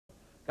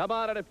Come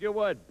on, and if you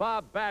would,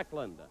 Bob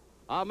Backlund,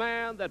 a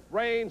man that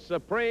reigned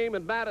supreme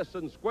in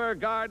Madison Square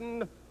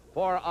Garden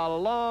for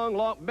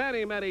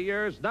many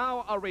years.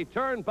 Now a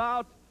return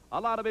bout. A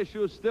lot of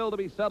issues still to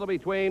be settled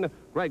between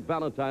Greg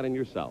Valentine and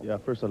yourself. Yeah,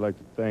 first I'd like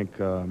to thank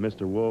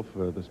Mr. Wolf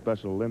for the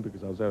Special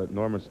Olympics. I was at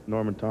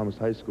Norman Thomas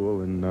High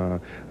School, and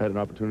had an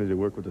opportunity to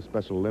work with the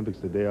Special Olympics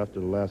the day after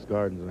the last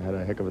Gardens, and I had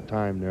a heck of a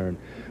time there.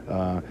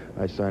 And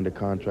I signed a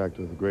contract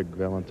with Greg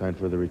Valentine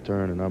for the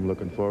return, and I'm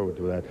looking forward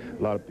to that.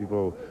 A lot of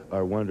people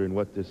are wondering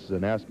what this,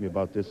 and asked me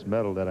about this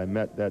medal that I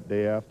met that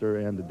day after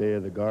and the day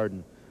of the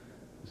Garden.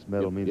 This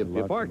medal means a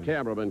lot. If our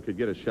cameraman could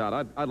get a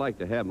shot, I'd like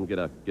to have him get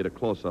a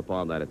close-up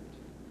on that.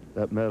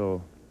 That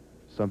medal,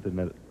 something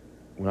that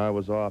when I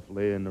was off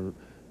laying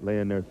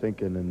there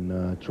thinking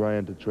and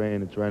trying to train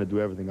and trying to do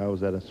everything. I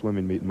was at a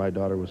swimming meet, and my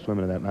daughter was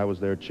swimming in that, and I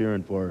was there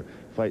cheering for her,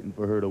 fighting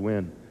for her to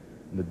win.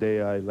 And the day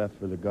I left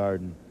for the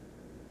Garden,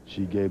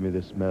 she gave me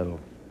this medal.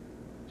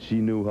 She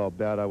knew how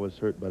bad I was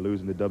hurt by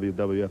losing the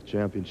WWF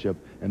championship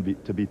and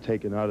to be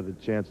taken out of the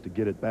chance to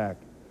get it back.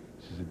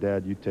 She said,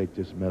 "Dad, you take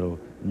this medal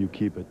and you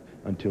keep it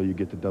until you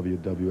get the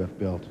WWF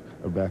belt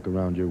or back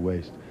around your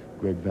waist.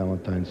 Greg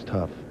Valentine's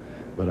tough,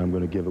 but I'm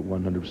going to give it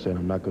 100%.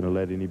 I'm not going to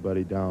let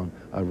anybody down.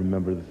 I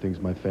remember the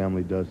things my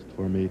family does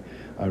for me.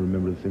 I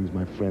remember the things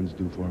my friends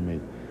do for me."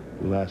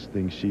 The last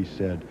thing she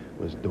said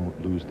was, "Don't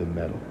lose the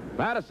medal."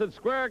 Madison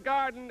Square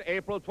Garden,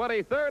 April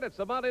 23rd. It's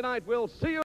a Monday night. We'll see you.